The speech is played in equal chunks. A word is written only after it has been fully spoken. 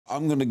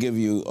I'm going to give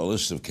you a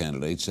list of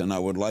candidates, and I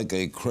would like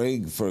a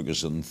Craig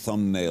Ferguson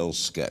thumbnail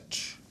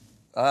sketch.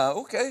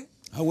 Okay.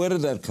 Where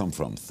did that come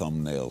from,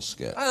 thumbnail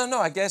sketch? I don't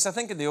know. I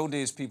think in the old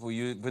days, people,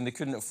 when they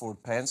couldn't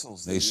afford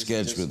pencils, they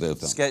sketched with their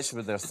thumb. Sketched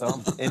with their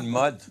thumb in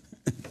mud.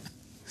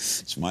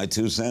 It's my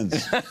 2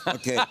 cents.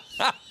 Okay,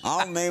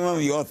 I'll name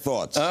them. Your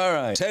thoughts. All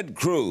right. Ted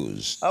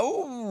Cruz.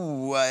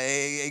 Oh,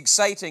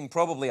 exciting,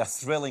 probably a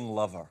thrilling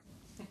lover.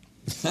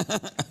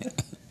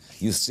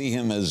 You see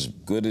him as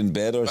good in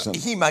bed or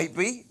something? He might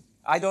be.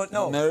 I don't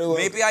know. Well.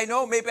 Maybe I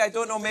know, maybe I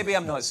don't know, maybe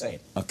I'm not saying.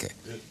 Okay.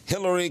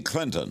 Hillary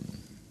Clinton.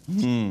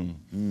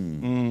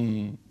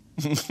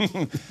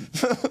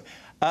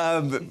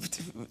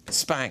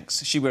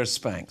 Spanx. She wears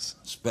Spanx.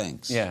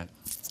 Spanx. Yeah.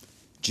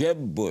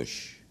 Jeb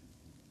Bush.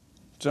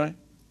 Sorry?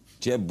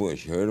 Jeb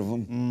Bush. Heard of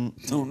him?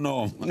 Don't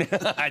know him.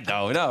 I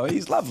don't know.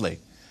 He's lovely.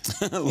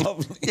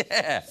 Lovely.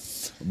 Yeah.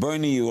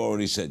 Bernie, you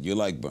already said you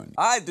like Bernie.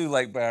 I do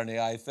like Bernie,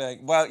 I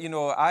think. Well,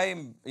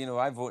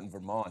 I vote in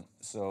Vermont,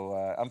 so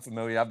I'm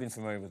familiar. I've been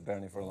familiar with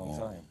Bernie for a long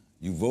time.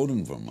 You vote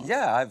in Vermont?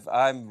 Yeah,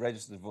 I'm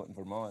registered to vote in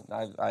Vermont.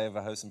 I have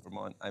a house in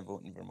Vermont. I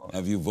vote in Vermont.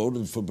 Have you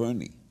voted for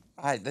Bernie?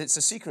 It's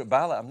a secret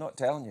ballot. I'm not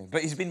telling you.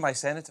 But he's been my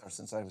senator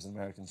since I was an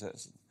American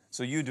citizen.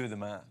 So you do the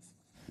math.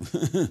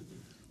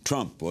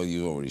 Trump. Well,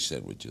 you already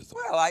said what you thought.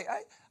 Well,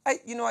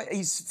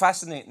 he's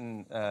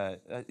fascinating.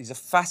 He's a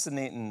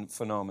fascinating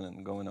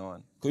phenomenon going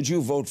on. Could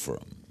you vote for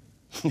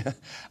him?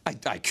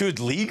 I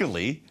could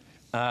legally.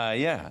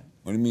 Yeah.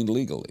 What do you mean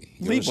legally?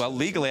 Well,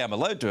 legally I'm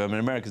allowed to. I'm an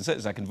American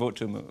citizen. I can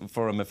vote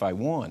for him if I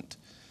want.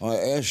 I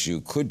asked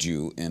you, could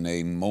you in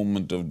a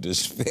moment of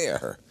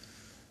despair?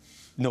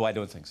 No, I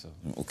don't think so.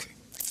 Okay.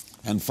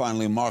 And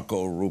finally,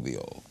 Marco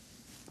Rubio.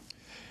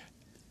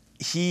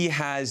 He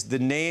has the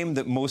name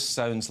that most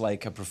sounds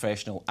like a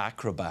professional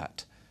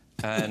acrobat.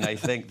 And I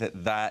think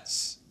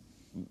that's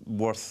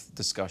worth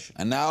discussion.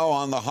 And now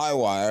on the high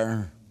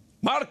wire...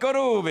 Marco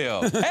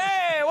Rubio.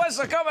 Hey, what's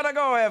the coming and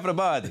go,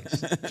 everybody?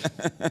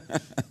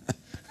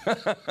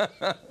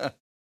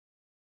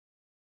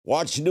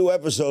 Watch new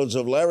episodes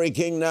of Larry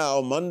King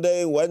Now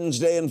Monday,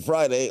 Wednesday, and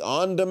Friday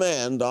on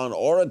demand on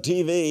Aura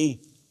TV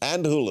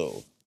and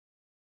Hulu.